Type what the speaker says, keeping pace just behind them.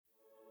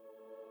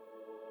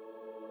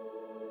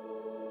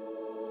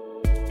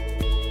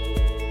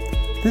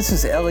This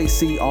is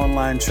LEC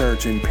Online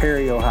Church in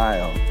Perry,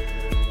 Ohio.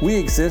 We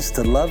exist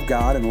to love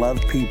God and love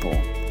people.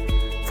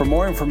 For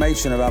more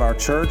information about our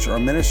church or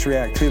ministry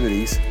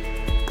activities,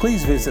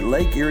 please visit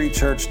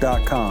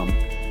lakeeriechurch.com.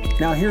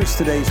 Now here's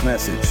today's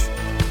message.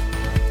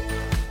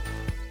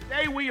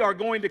 Today we are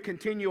going to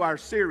continue our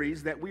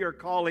series that we are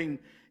calling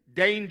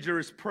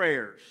Dangerous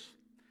Prayers.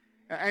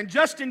 And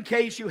just in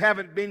case you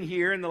haven't been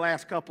here in the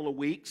last couple of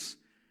weeks,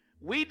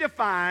 we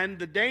defined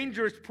the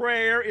dangerous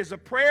prayer is a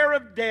prayer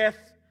of death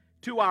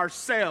to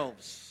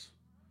ourselves,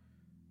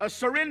 a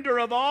surrender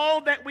of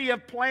all that we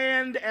have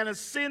planned, and a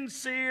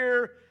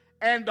sincere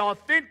and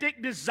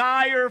authentic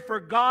desire for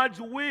God's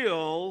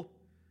will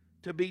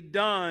to be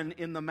done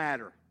in the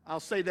matter. I'll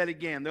say that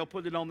again. They'll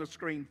put it on the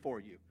screen for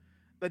you.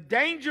 The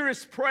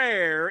dangerous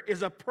prayer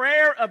is a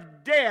prayer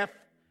of death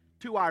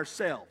to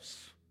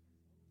ourselves.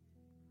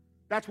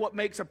 That's what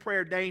makes a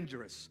prayer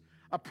dangerous.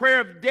 A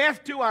prayer of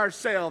death to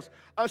ourselves,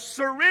 a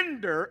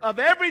surrender of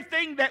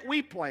everything that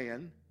we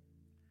plan,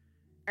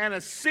 and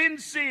a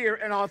sincere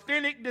and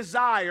authentic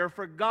desire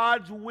for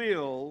God's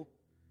will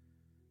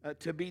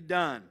to be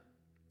done.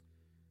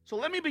 So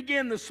let me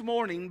begin this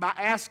morning by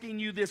asking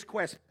you this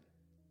question.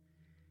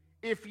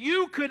 If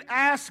you could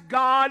ask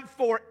God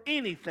for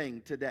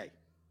anything today,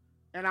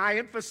 and I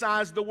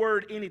emphasize the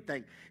word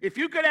anything, if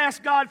you could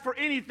ask God for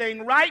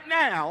anything right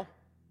now,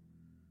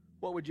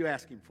 what would you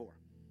ask Him for?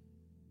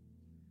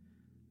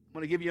 I'm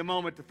going to give you a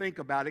moment to think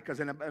about it, because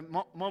in a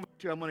moment or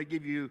two, I'm going to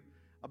give you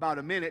about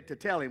a minute to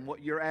tell Him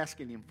what you're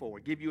asking Him for.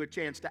 Give you a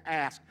chance to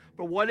ask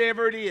for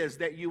whatever it is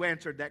that you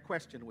answered that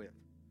question with.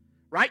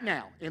 Right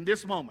now, in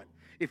this moment,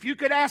 if you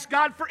could ask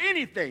God for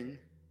anything,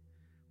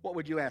 what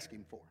would you ask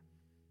Him for?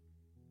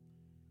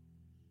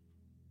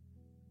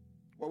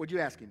 What would you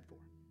ask Him for?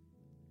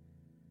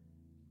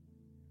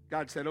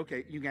 God said,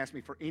 okay, you can ask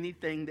me for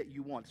anything that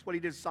you want. That's what He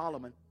did to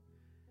Solomon.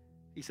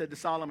 He said to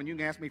Solomon, you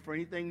can ask me for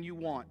anything you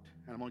want,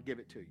 and I'm going to give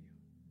it to you.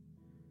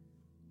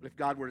 But if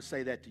God were to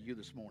say that to you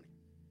this morning,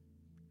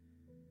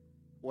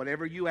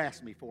 whatever you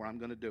ask me for, I'm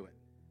going to do it.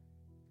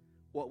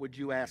 What would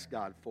you ask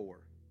God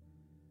for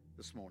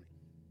this morning?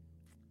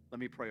 Let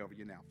me pray over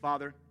you now.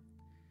 Father,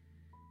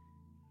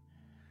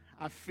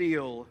 I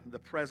feel the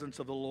presence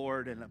of the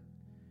Lord and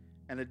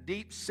a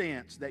deep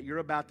sense that you're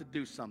about to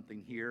do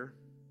something here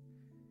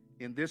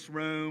in this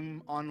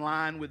room,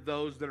 online with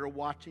those that are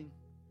watching.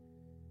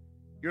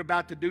 You're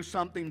about to do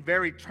something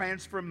very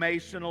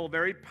transformational,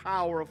 very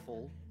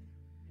powerful.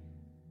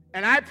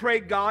 And I pray,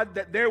 God,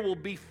 that there will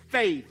be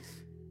faith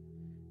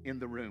in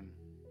the room.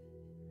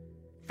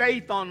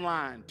 Faith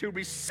online to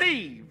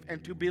receive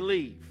and to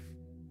believe.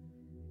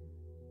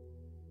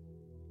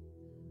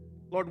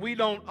 Lord, we're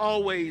not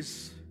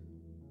always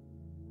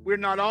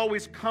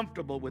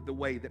comfortable with the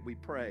way that we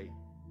pray.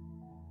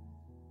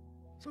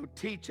 So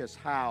teach us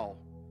how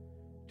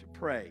to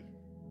pray.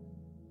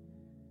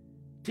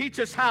 Teach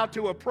us how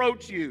to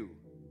approach you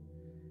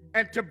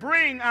and to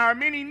bring our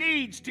many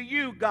needs to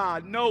you,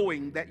 God,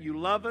 knowing that you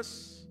love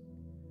us,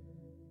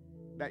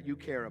 that you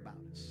care about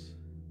us.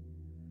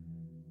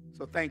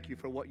 So thank you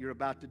for what you're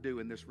about to do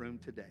in this room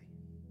today.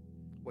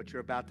 What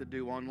you're about to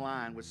do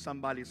online with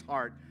somebody's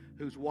heart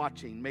who's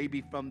watching,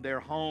 maybe from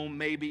their home,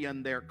 maybe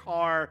in their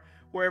car,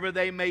 wherever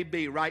they may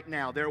be right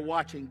now. They're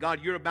watching. God,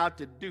 you're about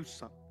to do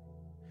something.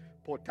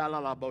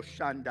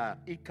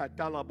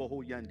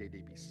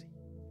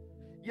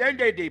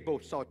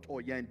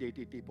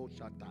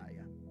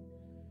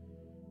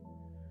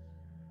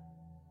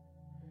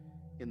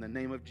 In the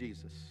name of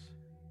Jesus.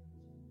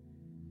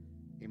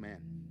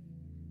 Amen.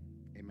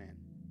 Amen.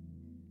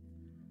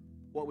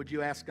 What would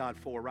you ask God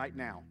for right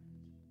now?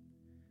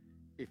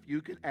 If you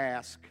could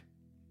ask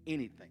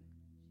anything,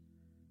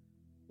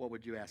 what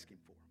would you ask Him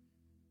for?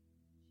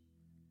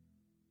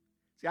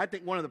 See, I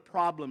think one of the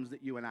problems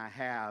that you and I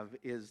have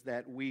is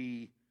that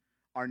we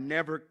are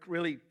never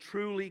really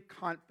truly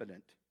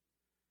confident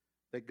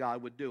that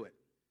God would do it.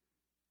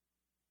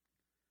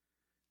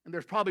 And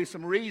there's probably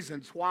some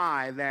reasons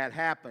why that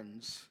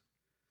happens.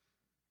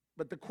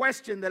 But the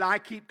question that I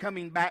keep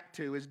coming back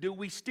to is, do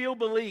we still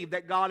believe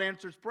that God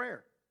answers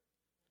prayer?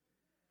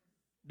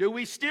 Do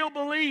we still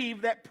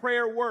believe that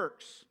prayer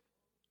works?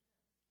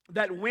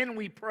 That when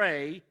we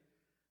pray,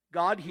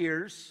 God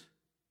hears,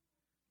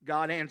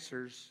 God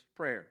answers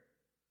prayer.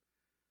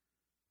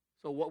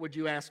 So what would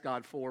you ask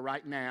God for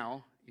right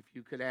now if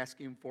you could ask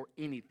Him for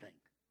anything?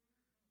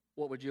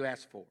 What would you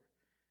ask for?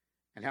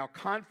 And how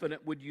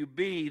confident would you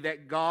be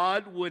that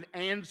God would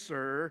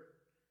answer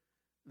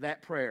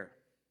that prayer?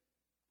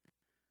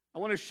 I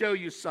want to show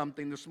you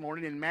something this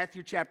morning in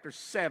Matthew chapter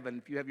 7.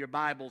 If you have your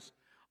Bibles,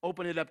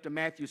 open it up to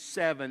Matthew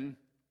 7.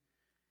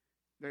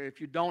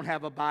 If you don't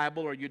have a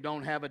Bible or you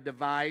don't have a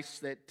device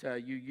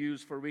that you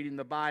use for reading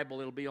the Bible,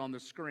 it'll be on the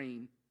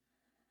screen.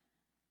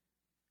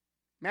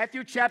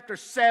 Matthew chapter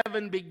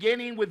 7,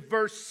 beginning with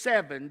verse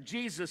 7,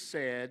 Jesus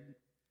said,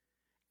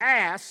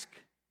 "Ask,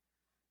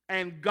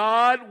 and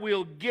God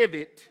will give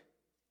it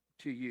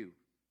to you.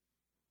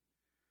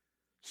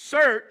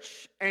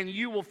 Search, and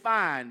you will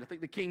find." I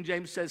think the King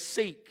James says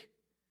seek.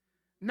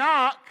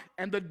 Knock,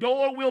 and the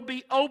door will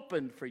be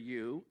opened for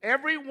you.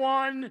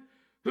 Everyone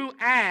who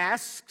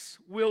asks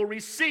will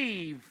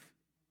receive.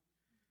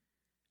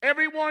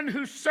 Everyone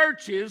who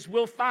searches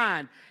will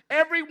find.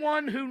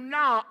 Everyone who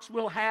knocks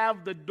will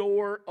have the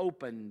door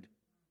opened.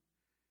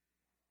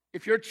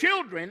 If your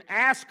children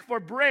ask for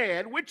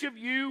bread, which of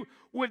you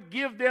would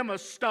give them a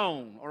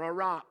stone or a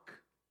rock?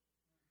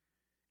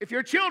 If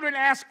your children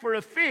ask for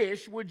a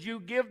fish, would you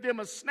give them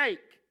a snake?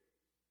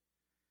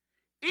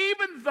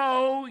 Even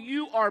though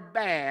you are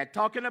bad,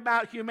 talking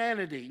about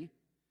humanity,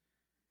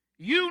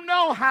 you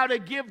know how to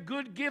give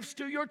good gifts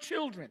to your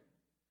children.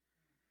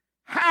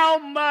 How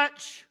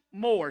much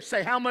more?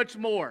 Say, how much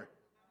more?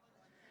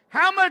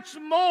 How much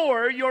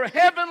more your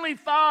heavenly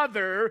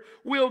Father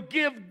will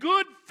give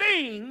good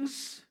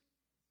things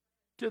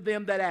to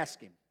them that ask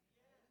Him.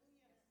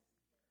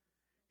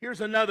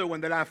 Here's another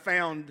one that I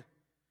found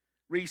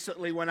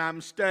recently when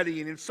I'm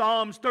studying. In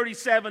Psalms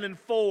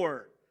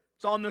 37:4,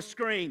 it's on the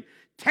screen.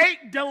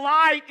 Take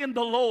delight in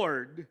the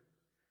Lord,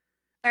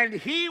 and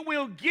He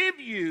will give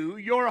you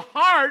your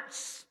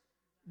heart's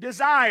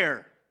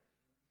desire.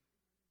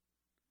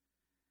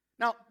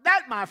 Now,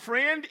 that, my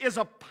friend, is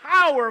a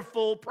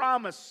powerful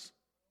promise.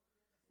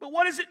 But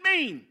what does it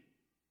mean?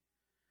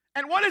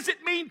 And what does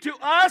it mean to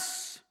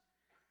us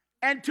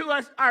and to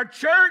us, our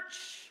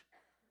church?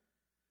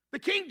 The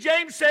King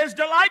James says,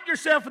 delight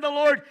yourself in the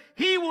Lord.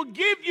 He will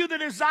give you the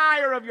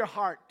desire of your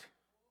heart.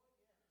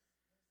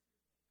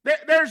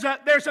 There's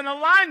an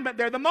alignment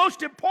there. The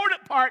most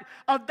important part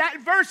of that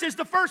verse is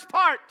the first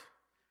part.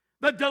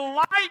 The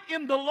delight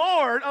in the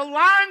Lord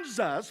aligns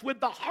us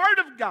with the heart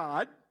of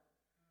God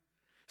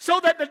so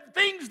that the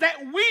things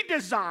that we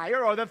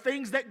desire are the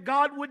things that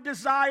God would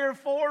desire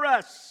for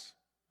us.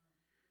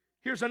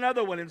 Here's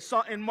another one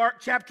in Mark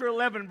chapter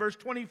 11, verse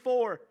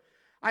 24.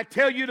 I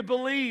tell you to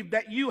believe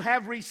that you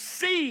have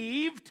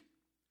received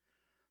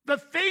the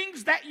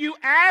things that you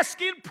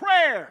ask in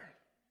prayer,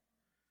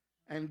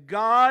 and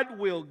God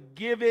will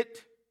give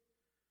it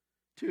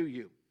to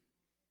you.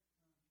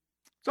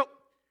 So,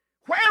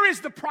 where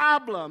is the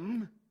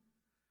problem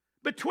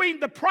between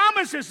the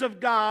promises of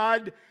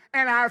God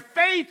and our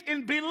faith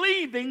in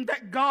believing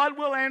that God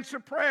will answer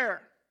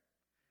prayer?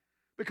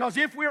 Because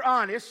if we're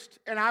honest,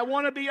 and I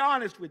want to be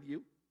honest with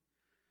you,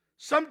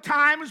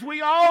 sometimes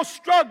we all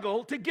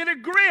struggle to get a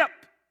grip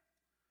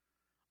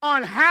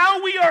on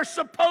how we are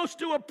supposed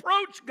to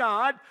approach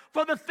God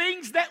for the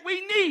things that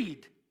we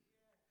need.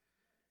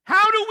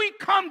 How do we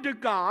come to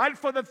God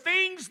for the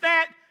things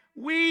that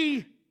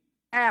we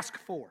ask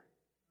for?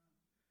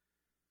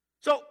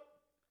 So,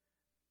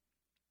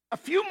 a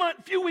few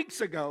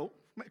weeks ago,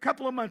 a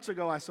couple of months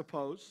ago, I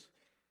suppose,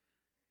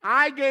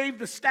 I gave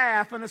the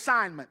staff an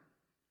assignment.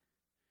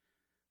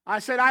 I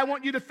said, I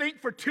want you to think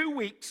for 2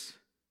 weeks.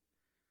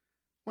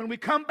 When we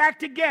come back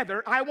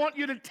together, I want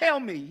you to tell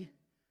me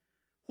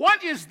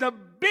what is the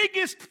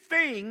biggest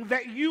thing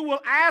that you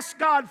will ask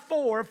God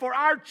for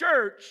our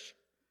church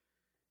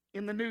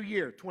in the new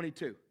year,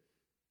 22.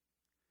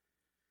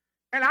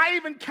 And I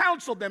even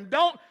counseled them,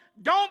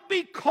 don't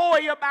be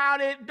coy about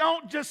it.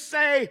 Don't just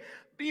say,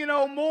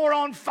 more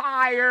on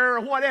fire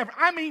or whatever.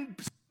 I mean,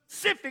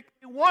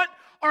 specifically, what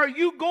are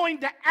you going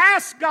to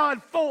ask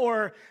God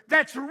for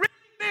that's really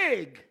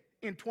big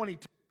in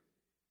 22?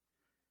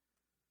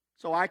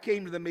 So I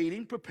came to the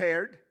meeting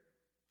prepared.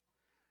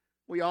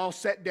 We all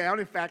sat down.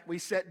 In fact, we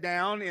sat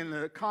down in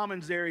the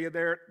commons area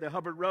there at the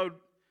Hubbard Road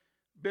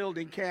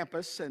building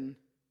campus, and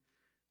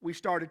we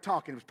started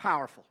talking. It was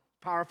powerful,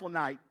 powerful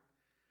night.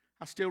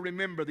 I still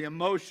remember the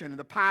emotion and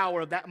the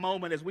power of that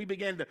moment as we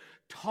began to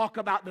talk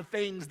about the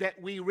things that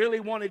we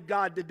really wanted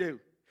God to do.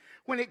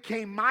 When it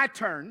came my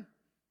turn,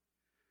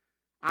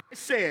 I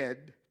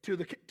said to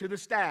the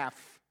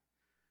staff,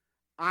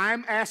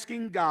 I'm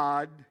asking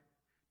God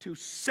to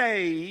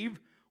save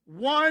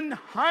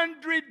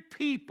 100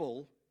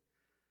 people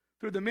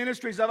through the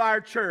ministries of our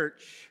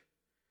church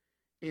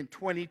in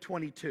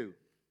 2022.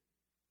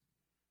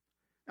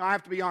 Now, I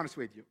have to be honest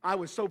with you. I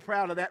was so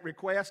proud of that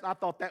request. I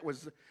thought that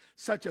was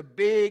such a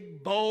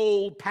big,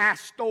 bold,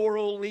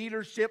 pastoral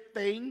leadership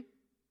thing.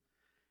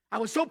 I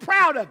was so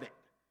proud of it.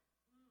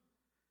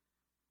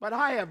 But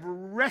I have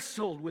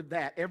wrestled with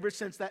that ever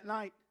since that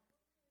night.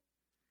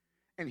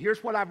 And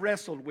here's what I've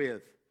wrestled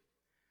with.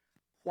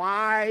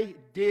 Why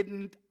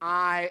didn't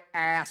I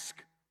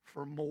ask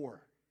for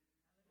more?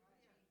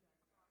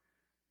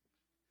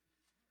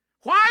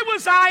 Why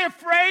was I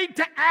afraid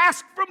to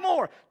ask for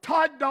more?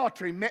 Todd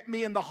Daughtry met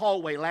me in the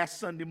hallway last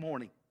Sunday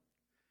morning.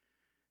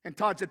 And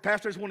Todd said,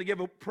 Pastor, I just want to give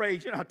a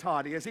praise. You know how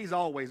Todd is. He's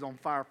always on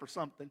fire for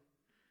something.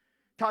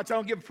 Todd said, I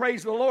don't give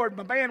praise to the Lord.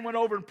 My band went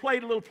over and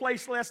played a little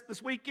place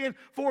this weekend.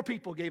 4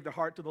 people gave their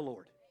heart to the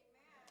Lord.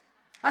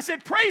 I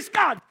said, praise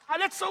God.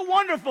 That's so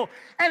wonderful.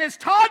 And as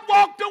Todd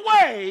walked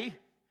away,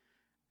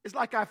 it's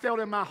like I felt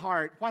in my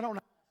heart, why don't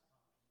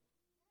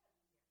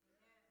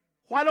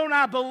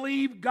I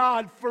believe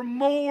God for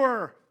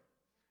more?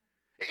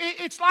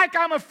 It's like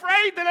I'm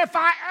afraid that if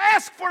I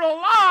ask for a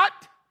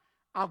lot,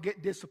 I'll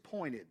get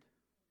disappointed.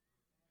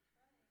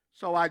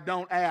 So I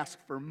don't ask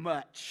for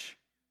much.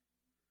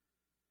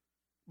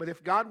 But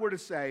if God were to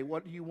say,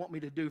 what do you want me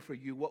to do for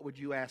you, what would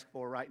you ask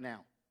for right now?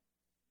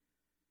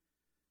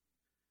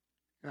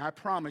 And I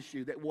promise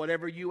you that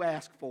whatever you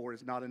ask for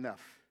is not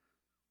enough.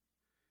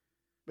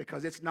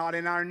 Because it's not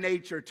in our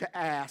nature to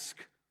ask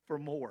for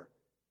more.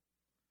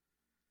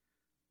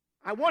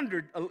 I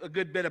wondered a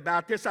good bit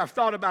about this. I've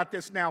thought about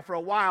this now for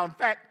a while. In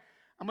fact,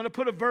 I'm going to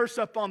put a verse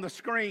up on the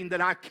screen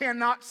that I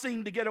cannot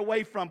seem to get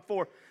away from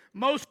for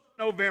most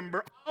of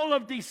November. All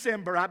of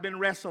December, I've been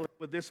wrestling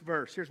with this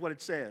verse. Here's what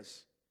it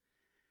says.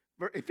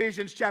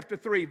 Ephesians chapter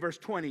 3, verse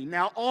 20.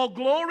 Now all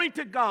glory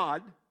to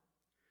God,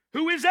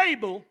 who is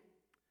able,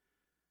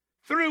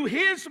 through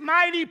his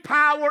mighty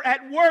power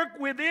at work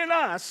within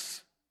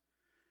us,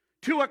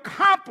 to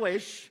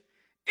accomplish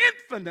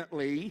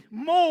infinitely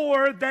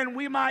more than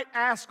we might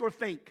ask or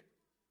think.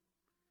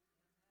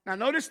 Now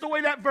notice the way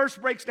that verse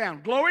breaks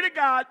down. Glory to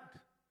God,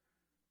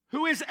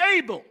 who is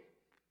able,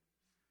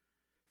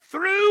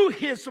 through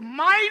his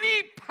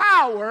mighty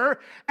power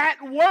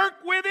at work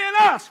within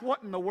us.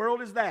 What in the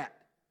world is that?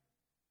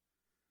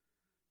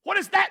 What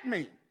does that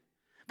mean?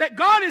 That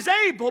God is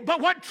able,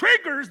 but what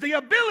triggers the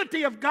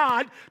ability of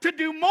God to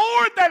do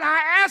more than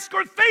I ask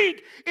or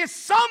think is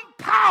some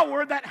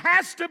power that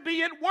has to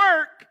be at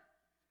work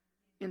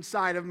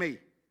inside of me.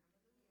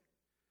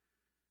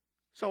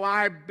 So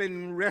I've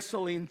been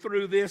wrestling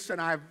through this,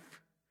 and I've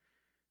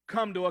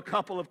come to a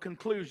couple of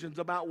conclusions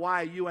about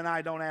why you and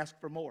I don't ask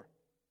for more.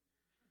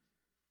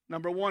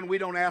 Number one, we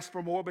don't ask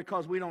for more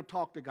because we don't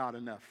talk to God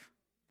enough.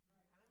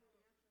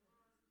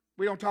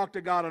 We don't talk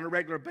to God on a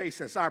regular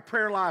basis. Our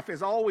prayer life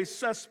is always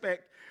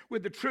suspect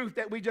with the truth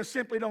that we just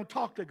simply don't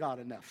talk to God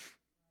enough.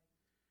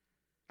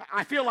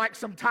 I feel like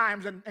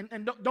sometimes,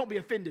 and don't be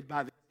offended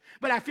by this,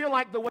 but I feel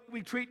like the way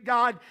we treat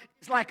God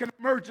is like an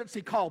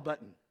emergency call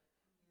button.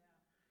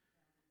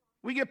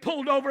 We get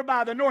pulled over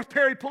by the North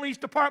Perry Police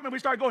Department. We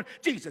start going,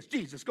 Jesus,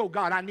 Jesus, go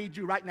God, I need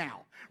you right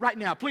now. Right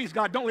now. Please,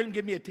 God, don't let him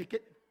give me a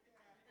ticket.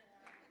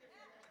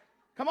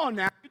 Come on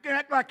now. You can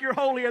act like you're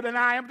holier than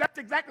I am. That's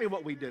exactly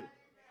what we do.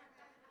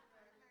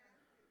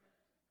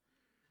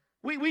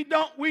 We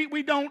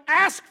don't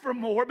ask for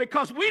more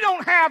because we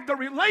don't have the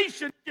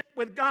relationship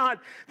with God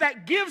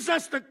that gives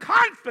us the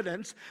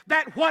confidence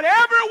that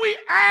whatever we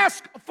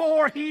ask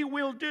for, he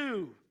will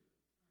do.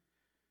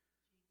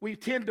 We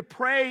tend to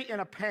pray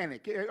in a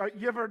panic.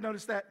 You ever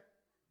notice that?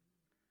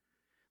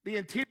 The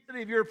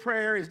intensity of your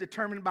prayer is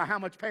determined by how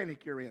much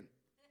panic you're in.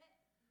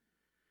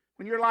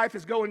 When your life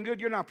is going good,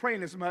 you're not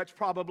praying as much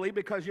probably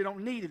because you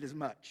don't need it as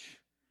much,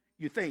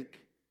 you think.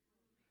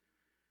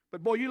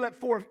 But boy, you let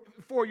four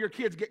of your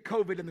kids get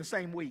COVID in the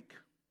same week.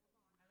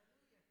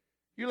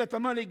 You let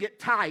the money get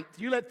tight.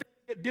 You let things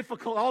get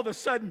difficult. All of a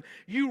sudden,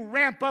 you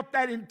ramp up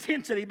that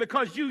intensity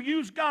because you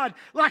use God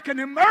like an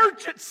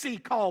emergency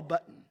call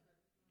button.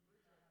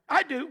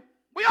 I do.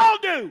 We all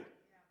do.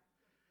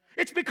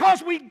 It's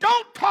because we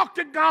don't talk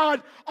to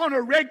God on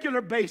a regular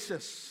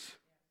basis.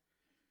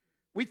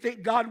 We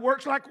think God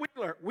works like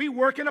we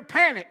work in a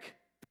panic.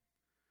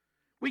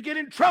 We get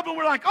in trouble and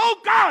we're like, oh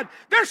God,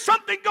 there's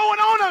something going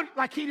on.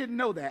 Like he didn't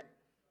know that.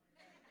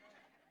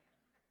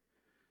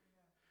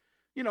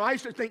 You know, I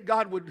used to think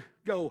God would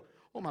go,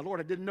 oh my Lord,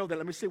 I didn't know that.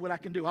 Let me see what I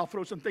can do. I'll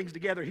throw some things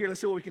together here.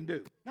 Let's see what we can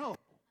do. No.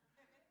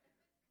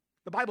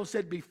 The Bible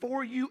said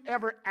before you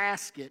ever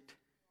ask it,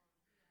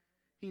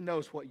 he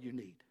knows what you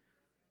need.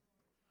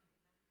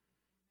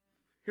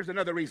 Here's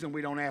another reason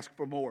we don't ask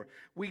for more.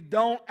 We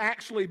don't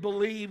actually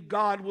believe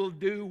God will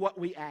do what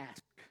we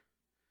ask.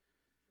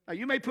 Now,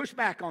 you may push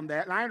back on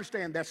that, and I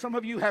understand that. Some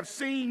of you have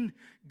seen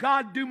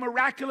God do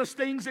miraculous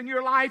things in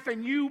your life,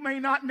 and you may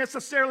not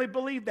necessarily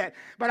believe that.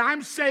 But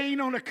I'm saying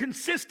on a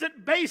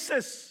consistent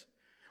basis,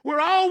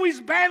 we're always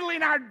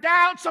battling our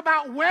doubts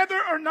about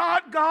whether or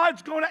not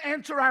God's going to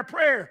answer our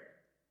prayer.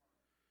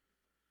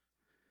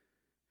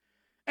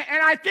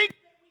 And I think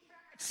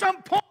at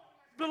some point,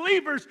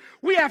 believers,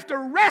 we have to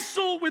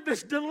wrestle with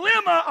this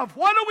dilemma of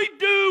what do we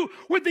do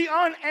with the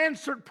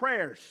unanswered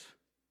prayers?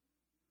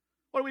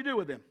 What do we do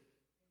with them?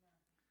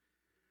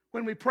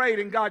 When we prayed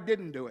and God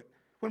didn't do it.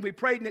 When we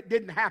prayed and it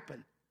didn't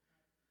happen.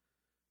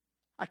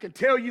 I can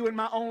tell you in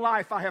my own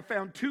life, I have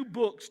found two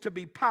books to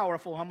be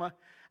powerful.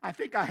 I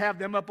think I have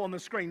them up on the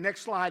screen.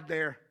 Next slide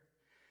there.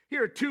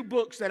 Here are two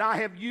books that I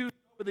have used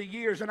over the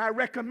years, and I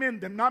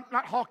recommend them. Not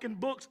hawking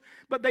books,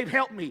 but they've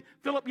helped me.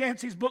 Philip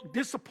Yancey's book,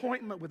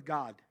 Disappointment with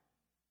God.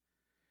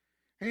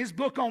 And his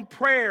book on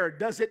prayer,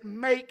 Does It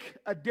Make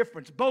a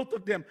Difference? Both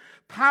of them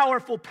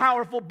powerful,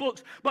 powerful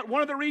books. But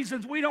one of the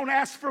reasons we don't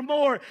ask for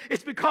more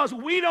is because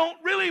we don't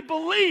really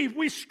believe.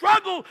 We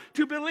struggle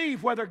to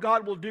believe whether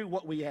God will do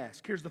what we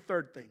ask. Here's the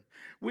third thing.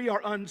 We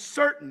are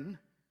uncertain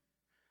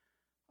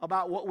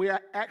about what we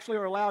actually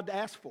are allowed to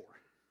ask for.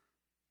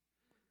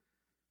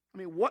 I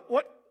mean,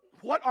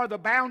 what are the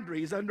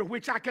boundaries under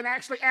which I can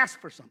actually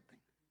ask for something?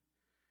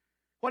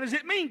 What does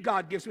it mean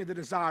God gives me the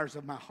desires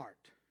of my heart?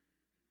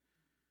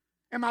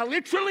 Am I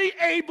literally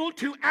able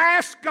to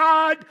ask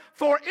God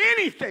for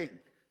anything?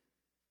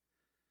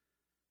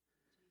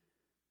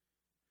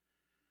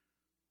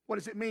 What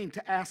does it mean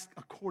to ask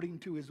according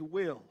to his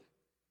will?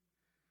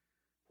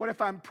 What if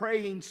I'm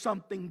praying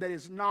something that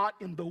is not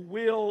in the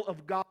will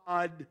of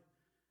God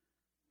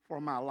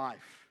for my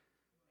life?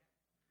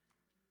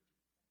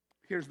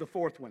 Here's the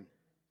fourth one.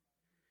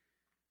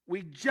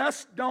 We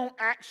just don't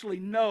actually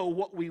know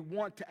what we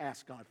want to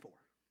ask God for.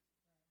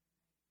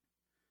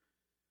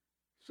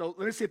 So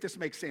let me see if this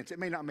makes sense. It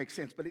may not make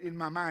sense, but in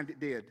my mind it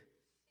did.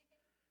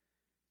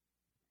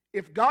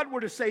 If God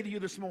were to say to you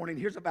this morning,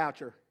 here's a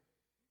voucher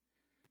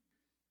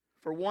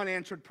for one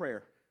answered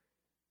prayer.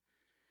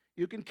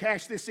 You can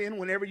cash this in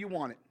whenever you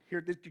want it.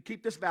 Here, you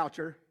keep this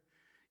voucher.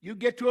 You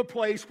get to a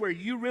place where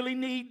you really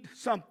need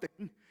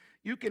something.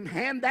 You can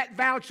hand that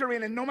voucher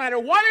in, and no matter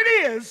what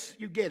it is,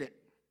 you get it.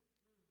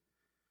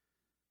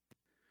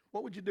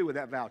 What would you do with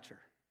that voucher?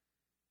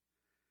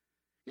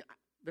 Yeah,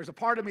 there's a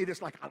part of me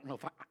that's like, I don't know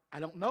if I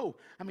don't know.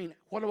 I mean,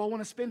 what do I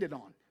want to spend it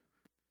on?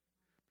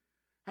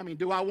 I mean,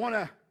 do I want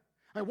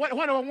to? What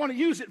do I want to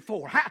use it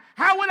for?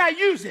 How would I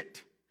use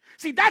it?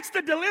 See, that's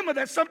the dilemma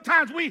that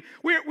sometimes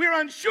we're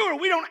unsure.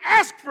 We don't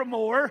ask for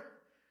more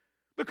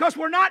because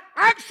we're not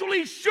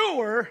actually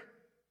sure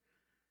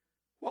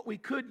what we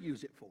could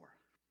use it for.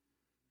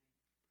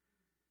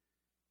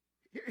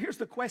 Here's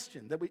the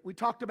question that we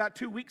talked about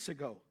 2 weeks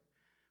ago.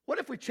 What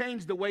if we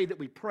changed the way that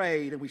we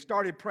prayed and we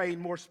started praying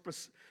more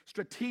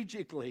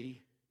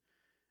strategically?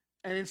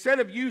 And instead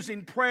of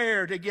using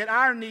prayer to get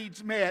our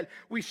needs met,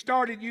 we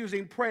started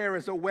using prayer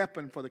as a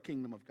weapon for the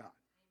kingdom of God.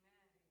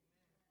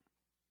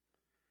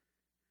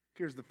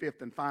 Here's the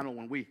fifth and final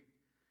one. We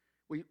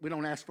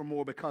don't ask for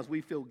more because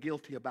we feel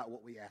guilty about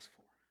what we ask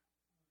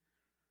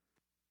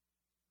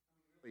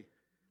for.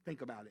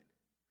 Think about it.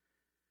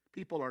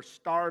 People are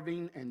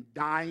starving and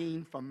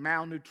dying from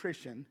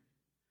malnutrition.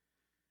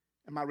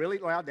 Am I really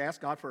allowed to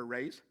ask God for a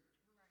raise?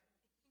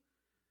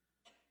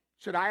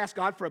 Should I ask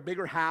God for a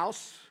bigger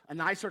house, a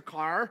nicer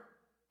car?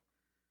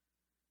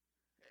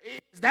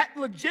 Is that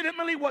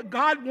legitimately what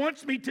God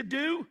wants me to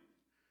do?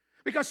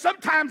 Because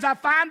sometimes I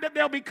find that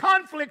there'll be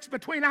conflicts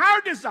between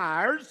our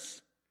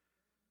desires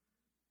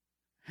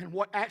and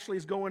what actually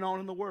is going on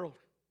in the world.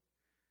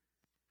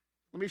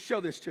 Let me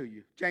show this to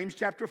you. James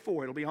chapter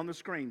 4, it'll be on the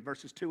screen,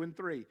 verses 2 and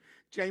 3.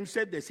 James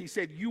said this. He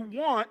said, you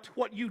want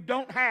what you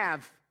don't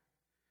have,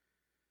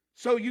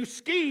 so you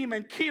scheme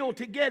and kill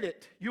to get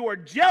it. You are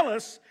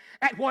jealous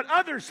at what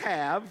others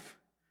have,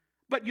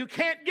 but you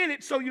can't get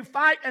it, so you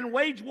fight and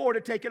wage war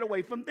to take it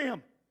away from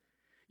them.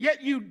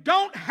 Yet you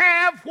don't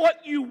have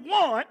what you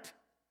want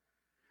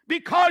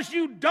because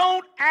you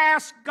don't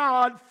ask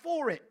God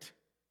for it.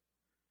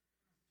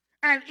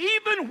 And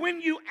even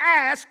when you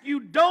ask, you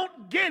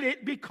don't get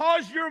it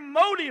because your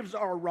motives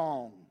are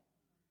wrong.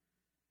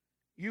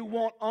 You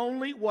want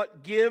only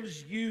what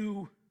gives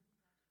you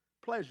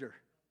pleasure.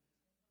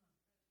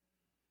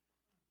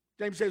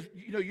 James says,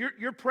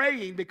 you're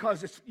praying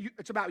because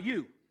it's about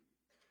you.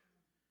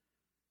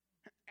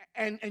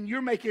 And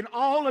you're making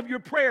all of your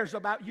prayers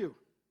about you.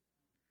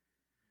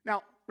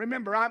 Now,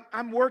 remember,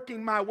 I'm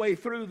working my way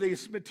through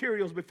these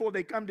materials before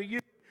they come to you.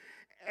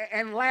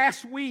 And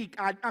last week,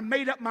 I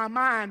made up my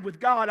mind with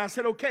God. I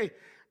said, okay,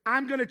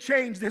 I'm going to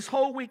change this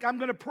whole week. I'm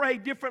going to pray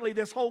differently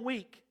this whole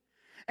week.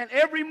 And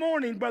every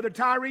morning, Brother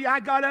Tyree,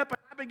 I got up and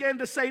I began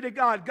to say to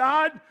God,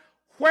 God,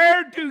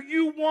 where do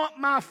you want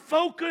my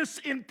focus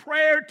in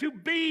prayer to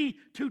be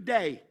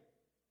today?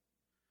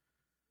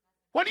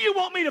 What do you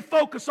want me to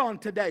focus on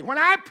today? When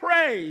I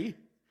pray,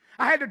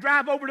 I had to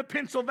drive over to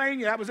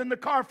Pennsylvania. I was in the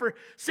car for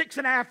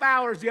 6.5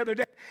 hours the other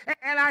day.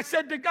 And I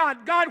said to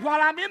God, God, while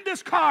I'm in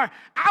this car,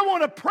 I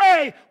want to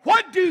pray.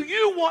 What do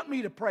you want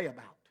me to pray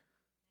about?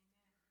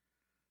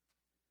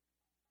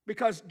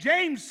 Because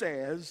James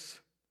says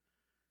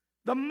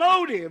the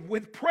motive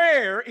with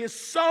prayer is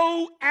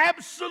so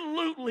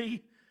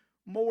absolutely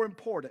more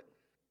important.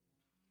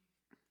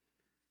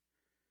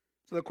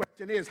 So the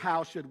question is,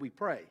 how should we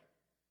pray?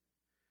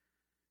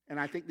 And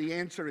I think the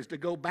answer is to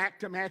go back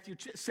to Matthew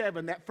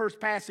 7, that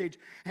first passage,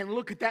 and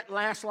look at that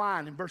last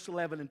line in verse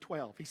 11 and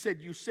 12. He said,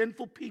 you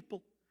sinful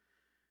people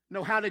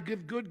know how to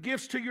give good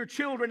gifts to your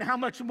children. How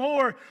much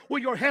more will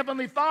your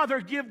heavenly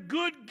Father give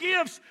good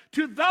gifts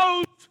to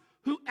those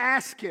who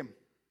ask him?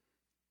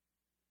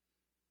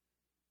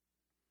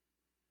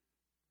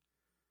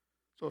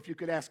 So if you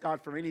could ask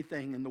God for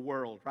anything in the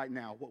world right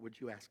now, what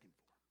would you ask him for?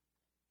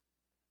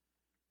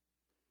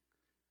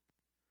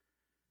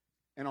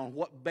 And on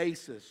what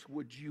basis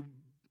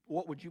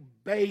what would you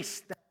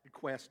base that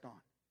request on?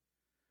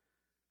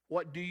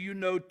 What do you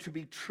know to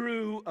be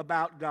true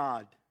about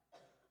God?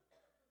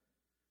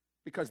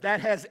 Because that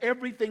has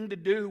everything to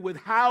do with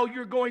how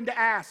you're going to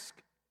ask,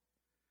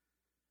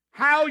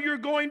 how you're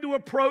going to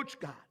approach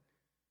God,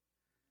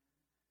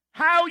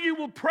 how you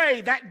will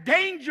pray, that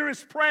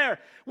dangerous prayer.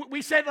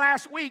 We said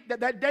last week,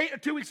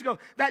 2 weeks ago,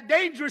 that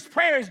dangerous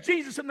prayer is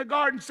Jesus in the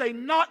garden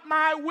saying, not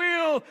my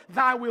will,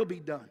 thy will be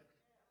done.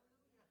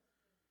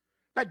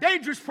 That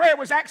dangerous prayer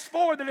was Acts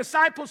 4, the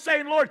disciples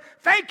saying, Lord,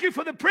 thank you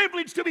for the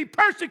privilege to be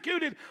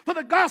persecuted for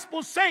the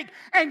gospel's sake,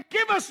 and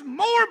give us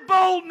more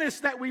boldness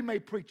that we may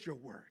preach your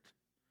word.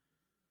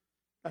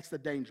 That's the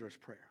dangerous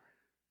prayer.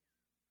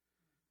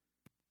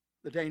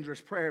 The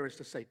dangerous prayer is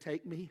to say,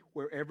 take me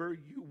wherever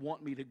you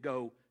want me to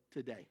go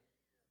today.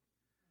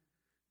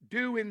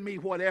 Do in me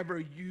whatever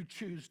you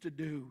choose to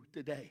do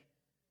today.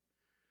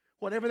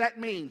 Whatever that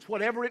means,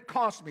 whatever it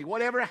costs me,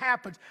 whatever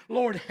happens,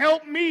 Lord,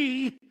 help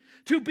me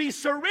to be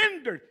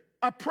surrendered.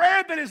 A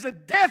prayer that is a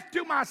death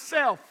to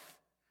myself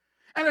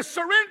and a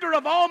surrender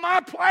of all my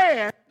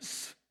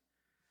plans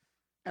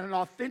and an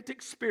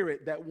authentic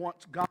spirit that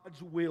wants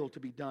God's will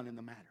to be done in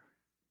the matter.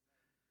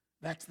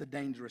 That's the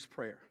dangerous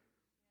prayer.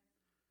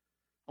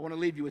 I want to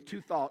leave you with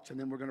two thoughts and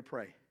then we're going to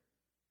pray.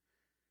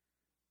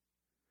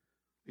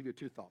 Leave you with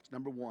two thoughts.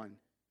 Number one,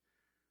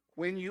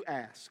 when you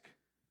ask,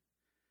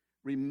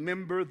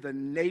 remember the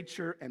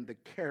nature and the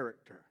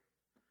character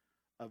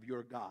of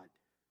your God.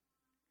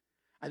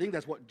 I think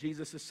that's what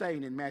Jesus is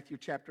saying in Matthew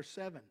chapter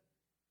 7.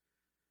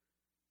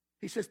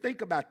 He says,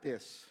 think about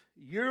this.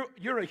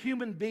 You're a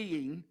human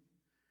being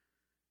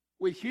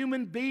with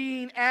human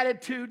being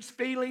attitudes,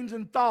 feelings,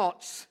 and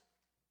thoughts.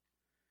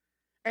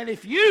 And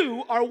if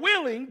you are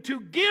willing to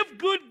give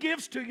good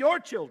gifts to your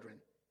children,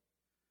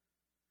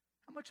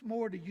 how much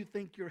more do you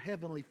think your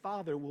heavenly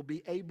Father will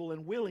be able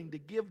and willing to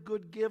give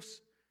good gifts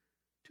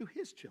to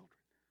his children?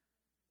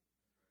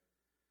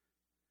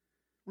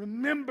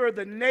 Remember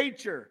the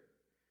nature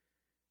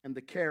and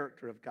the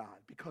character of God.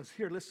 Because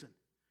here, listen,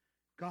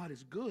 God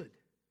is good.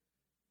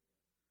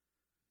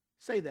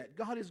 Say that.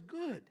 God is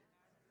good.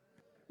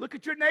 Look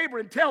at your neighbor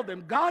and tell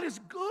them, God is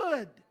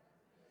good.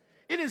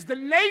 It is the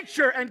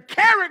nature and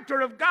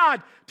character of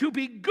God to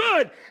be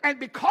good. And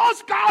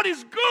because God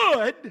is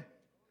good,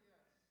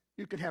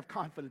 you can have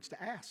confidence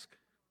to ask.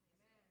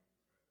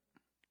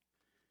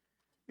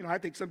 You know, I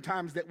think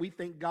sometimes that we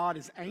think God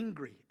is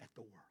angry at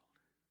the world.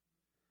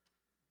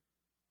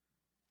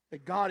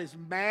 That God is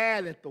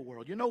mad at the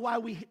world. You know why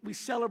we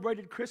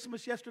celebrated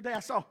Christmas yesterday? I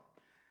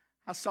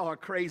saw a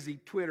crazy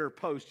Twitter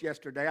post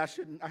yesterday. I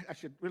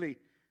should really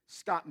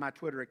stop my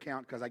Twitter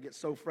account because I get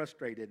so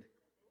frustrated.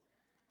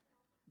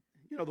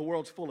 You know, the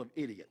world's full of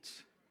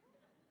idiots.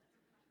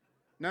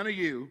 None of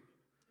you.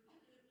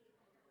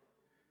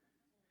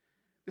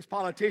 This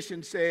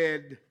politician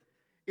said,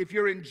 if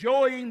you're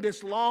enjoying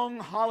this long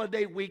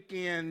holiday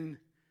weekend,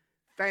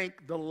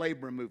 thank the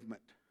labor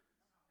movement.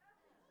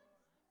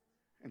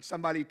 And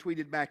somebody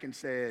tweeted back and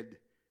said,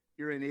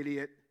 you're an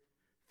idiot.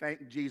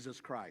 Thank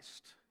Jesus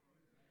Christ.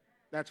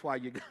 That's why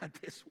you got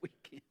this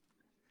weekend.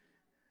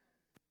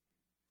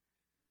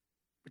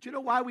 But you know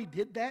why we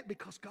did that?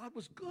 Because God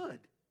was good.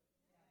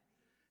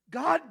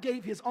 God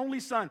gave his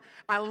only son.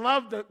 I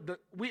love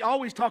we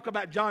always talk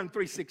about John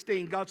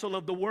 3:16. God so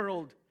loved the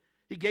world,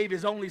 he gave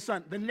his only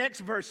son. The next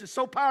verse is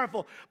so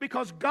powerful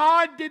because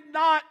God did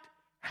not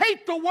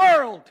hate the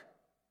world.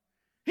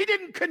 He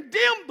didn't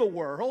condemn the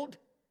world.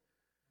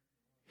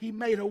 He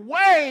made a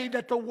way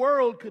that the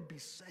world could be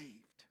saved.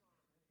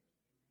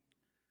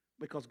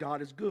 Because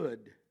God is good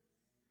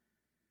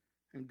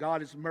and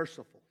God is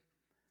merciful.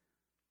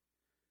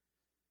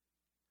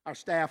 Our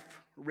staff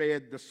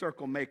read The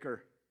Circle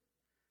Maker,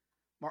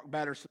 Mark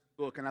Batterson's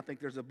book, and I think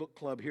there's a book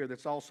club here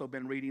that's also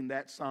been reading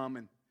that some.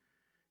 And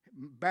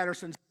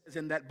Batterson says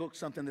in that book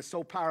something that's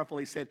so powerful.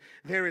 He said,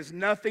 there is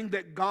nothing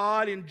that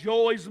God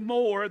enjoys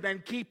more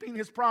than keeping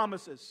his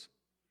promises.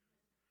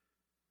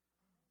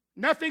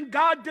 Nothing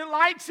God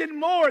delights in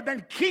more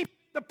than keeping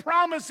the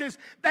promises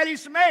that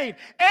he's made.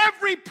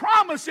 Every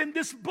promise in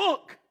this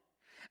book,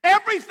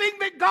 everything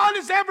that God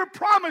has ever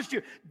promised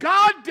you,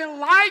 God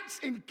delights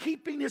in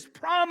keeping his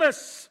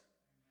promise.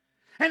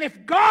 And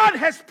if God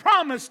has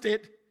promised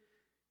it,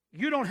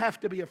 you don't have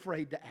to be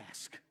afraid to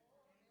ask.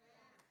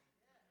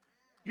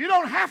 You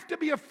don't have to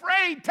be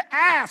afraid to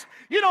ask.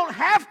 You don't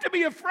have to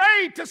be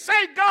afraid to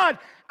say, God,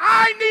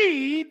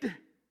 I'm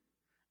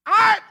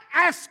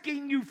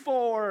asking you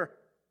for.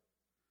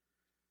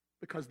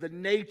 Because the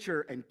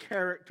nature and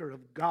character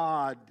of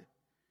God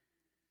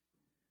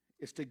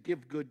is to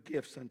give good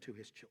gifts unto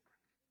his children.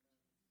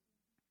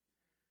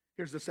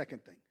 Here's the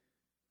second thing.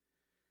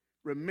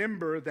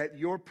 Remember that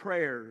your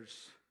prayers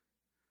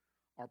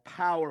are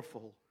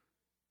powerful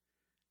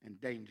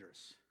and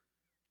dangerous.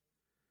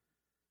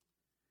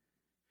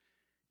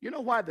 You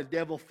know why the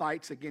devil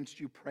fights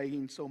against you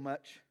praying so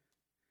much?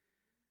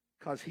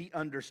 Because he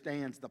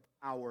understands the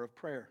power of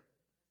prayer.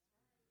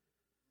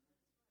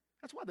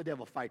 That's why the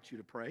devil fights you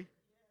to pray.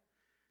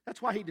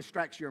 That's why he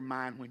distracts your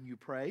mind when you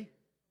pray.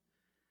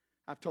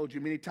 I've told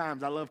you many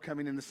times I love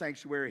coming in the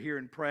sanctuary here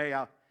and pray.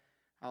 I'll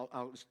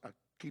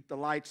keep the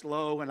lights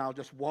low and I'll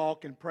just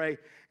walk and pray.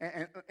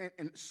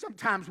 And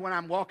sometimes when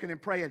I'm walking and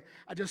praying,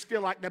 I just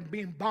feel like I'm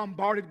being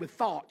bombarded with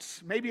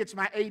thoughts. Maybe it's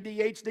my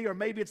ADHD or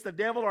maybe it's the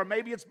devil or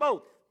maybe it's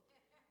both.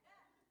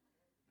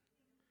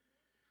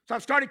 So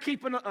I've started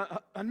keeping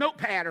a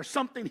notepad or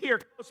something here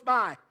close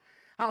by.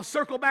 I'll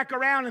circle back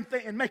around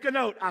and make a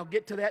note. I'll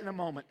get to that in a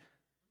moment.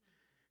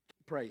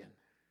 Keep praying.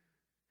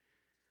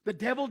 The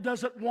devil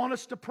doesn't want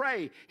us to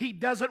pray. He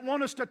doesn't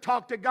want us to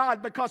talk to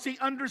God because he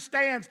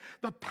understands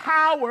the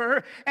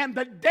power and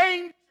the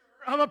danger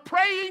of a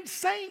praying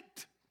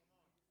saint.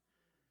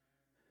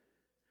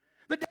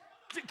 The devil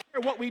doesn't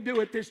care what we do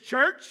at this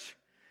church.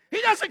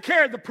 He doesn't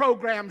care the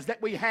programs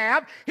that we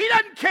have. He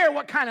doesn't care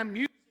what kind of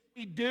music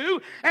we do,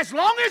 as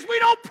long as we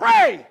don't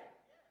pray.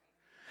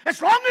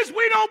 As long as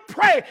we don't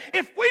pray.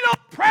 If we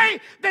don't pray,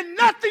 then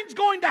nothing's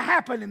going to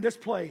happen in this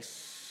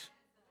place.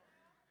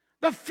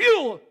 The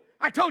fuel,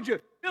 I told you,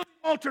 Billy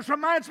Walters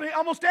reminds me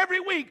almost every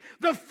week,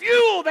 the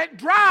fuel that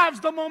drives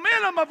the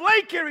momentum of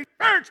Lake Erie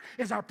Church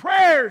is our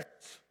prayers.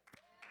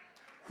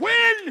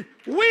 When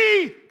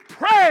we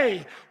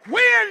pray,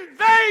 when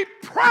they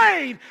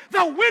prayed,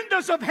 the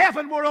windows of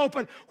heaven were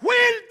open.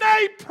 When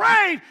they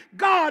prayed,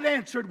 God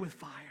answered with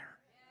fire.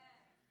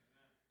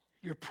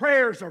 Your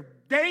prayers are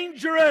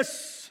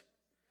dangerous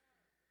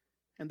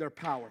and they're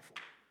powerful.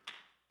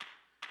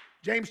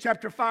 James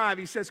chapter 5,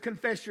 he says,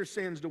 confess your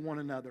sins to one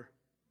another.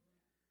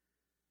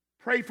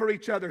 Pray for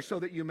each other so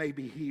that you may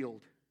be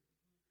healed.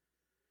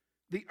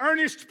 The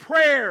earnest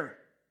prayer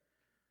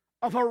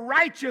of a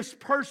righteous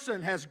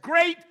person has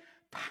great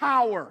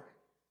power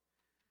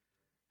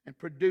and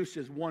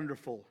produces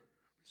wonderful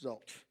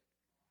results.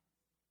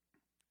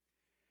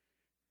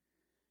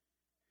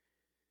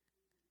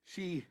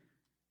 She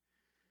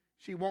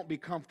won't be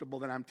comfortable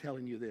that I'm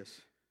telling you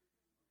this.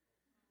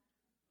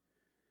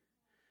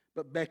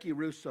 But Becky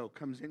Russo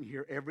comes in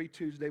here every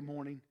Tuesday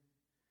morning,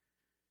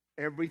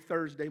 every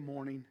Thursday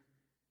morning.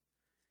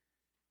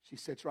 She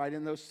sits right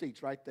in those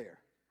seats right there.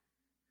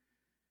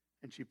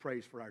 And she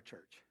prays for our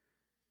church.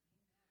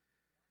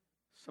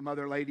 Some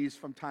other ladies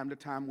from time to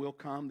time will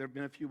come. There have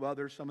been a few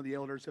others. Some of the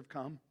elders have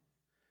come.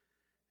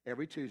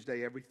 Every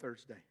Tuesday, every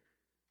Thursday.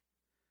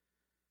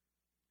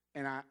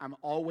 And I'm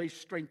always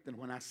strengthened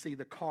when I see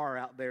the car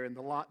out there in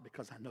the lot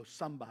because I know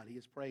somebody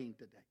is praying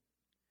today.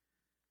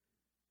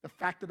 The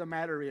fact of the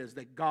matter is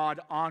that God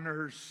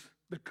honors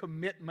the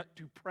commitment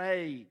to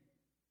pray.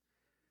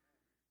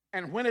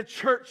 And when a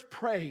church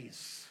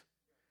prays,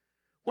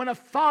 when a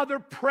father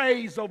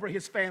prays over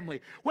his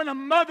family, when a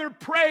mother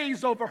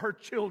prays over her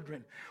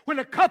children, when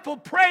a couple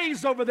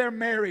prays over their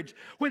marriage,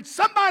 when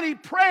somebody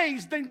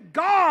prays, then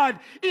God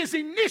is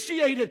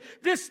initiated.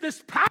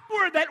 This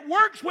power that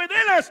works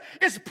within us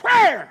is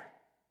prayer.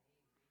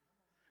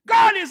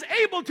 God is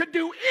able to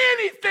do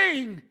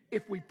anything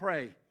if we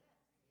pray.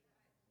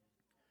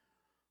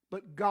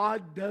 But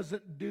God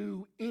doesn't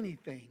do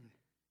anything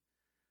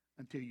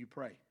until you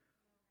pray.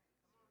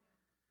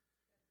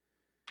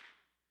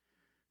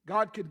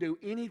 God can do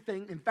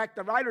anything. In fact,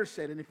 the writer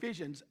said in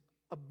Ephesians,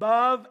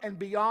 above and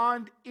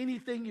beyond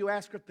anything you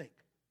ask or think.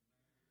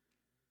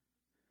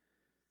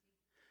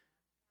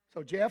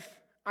 So, Jeff,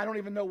 I don't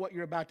even know what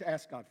you're about to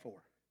ask God for.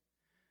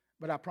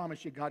 But I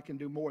promise you, God can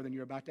do more than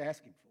you're about to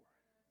ask Him for.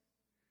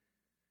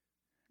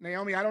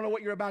 Naomi, I don't know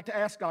what you're about to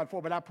ask God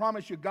for, but I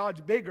promise you, God's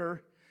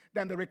bigger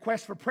than the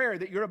request for prayer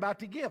that you're about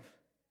to give.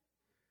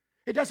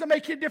 It doesn't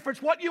make any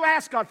difference what you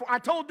ask God for. I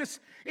told this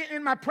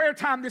in my prayer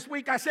time this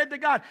week. I said to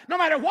God, no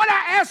matter what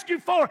I ask you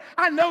for,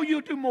 I know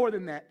you do more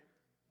than that.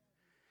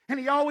 And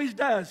He always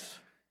does.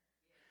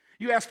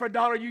 You ask for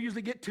 $1, you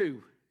usually get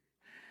 $2.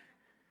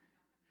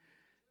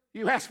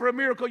 You ask for a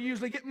miracle, you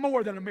usually get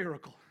more than a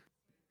miracle.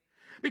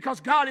 Because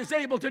God is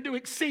able to do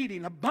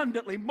exceeding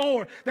abundantly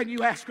more than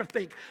you ask or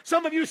think.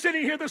 Some of you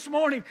sitting here this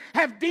morning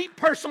have deep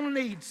personal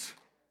needs.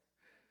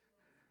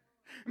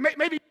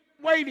 Maybe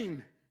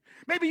waiting.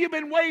 Maybe you've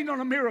been waiting on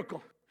a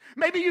miracle.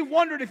 Maybe you've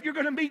wondered if you're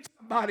going to meet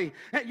somebody.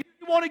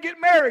 You want to get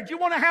married. You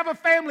want to have a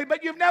family,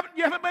 but you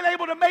haven't been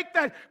able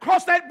to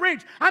cross that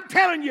bridge. I'm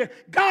telling you,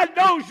 God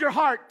knows your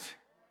heart.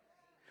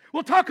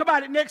 We'll talk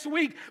about it next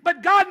week.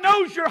 But God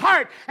knows your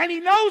heart, and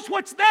He knows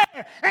what's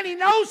there, and He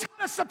knows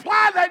how to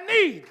supply that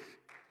need.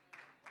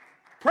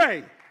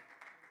 Pray.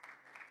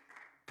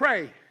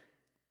 Pray.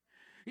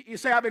 You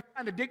say, I've been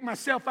trying to dig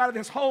myself out of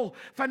this hole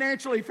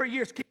financially for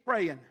years. Keep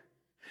praying.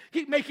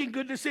 Keep making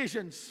good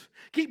decisions.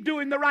 Keep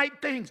doing the right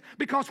things.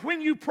 Because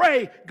when you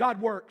pray, God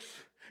works.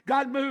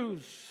 God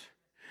moves.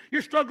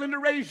 You're struggling to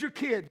raise your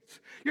kids.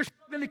 You're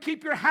struggling to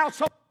keep your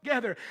household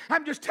together.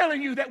 I'm just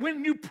telling you that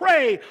when you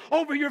pray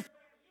over your family,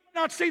 you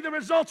may not see the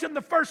results in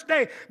the first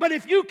day. But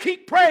if you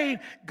keep praying,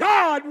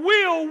 God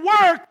will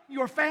work in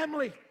your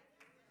family.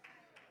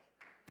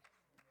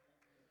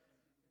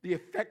 The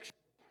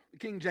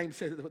King James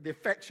says the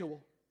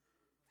effectual,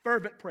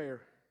 fervent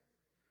prayer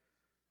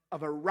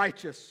of a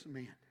righteous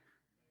man.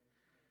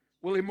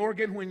 Willie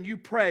Morgan, when you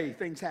pray,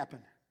 things happen.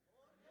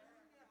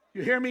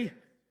 You hear me?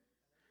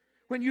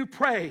 When you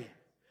pray.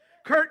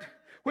 Kurt,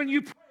 when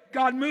you pray,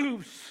 God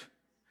moves.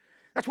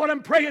 That's what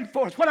I'm praying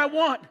for. It's what I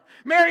want.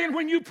 Marion,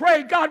 when you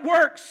pray, God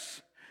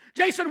works.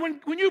 Jason,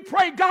 when you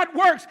pray, God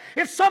works.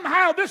 If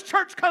somehow this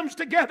church comes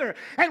together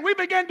and we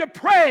begin to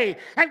pray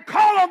and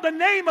call on the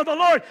name of the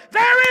Lord,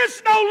 there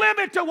is no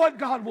limit to what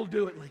God will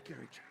do at Lake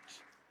Erie Church.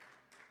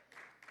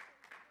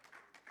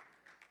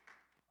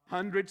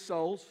 100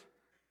 souls.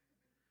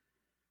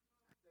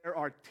 There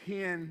are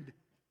 10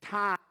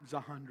 times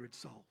 100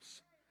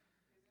 souls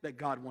that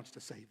God wants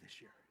to save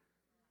this year.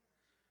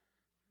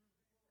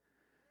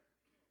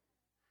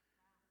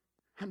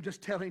 I'm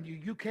just telling you,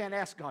 you can't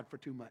ask God for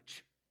too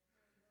much.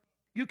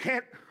 You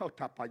can't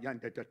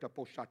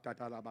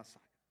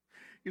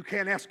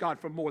ask God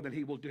for more than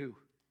He will do.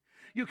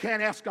 you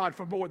can't ask God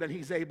for more than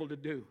He's able to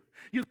do.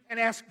 You can't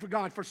ask for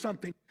God for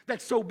something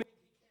that's so big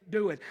He can't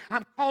do it.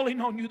 I'm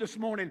calling on you this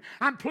morning.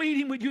 I'm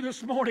pleading with you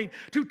this morning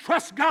to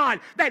trust God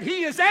that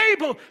He is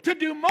able to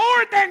do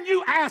more than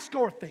you ask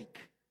or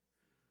think.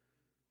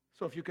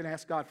 So if you can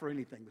ask God for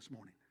anything this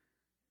morning,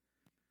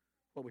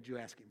 what would you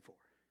ask Him for?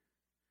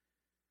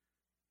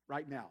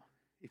 Right now,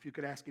 if you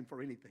could ask Him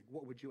for anything,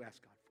 what would you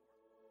ask God for?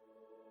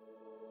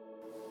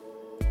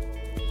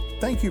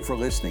 Thank you for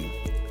listening.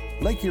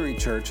 Lake Erie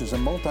Church is a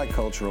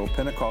multicultural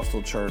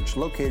Pentecostal church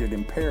located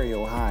in Perry,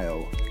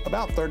 Ohio,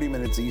 about 30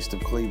 minutes east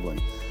of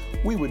Cleveland.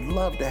 We would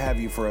love to have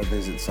you for a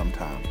visit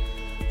sometime.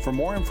 For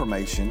more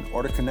information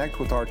or to connect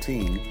with our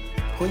team,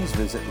 please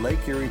visit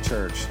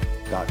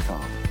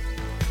lakeeriechurch.com.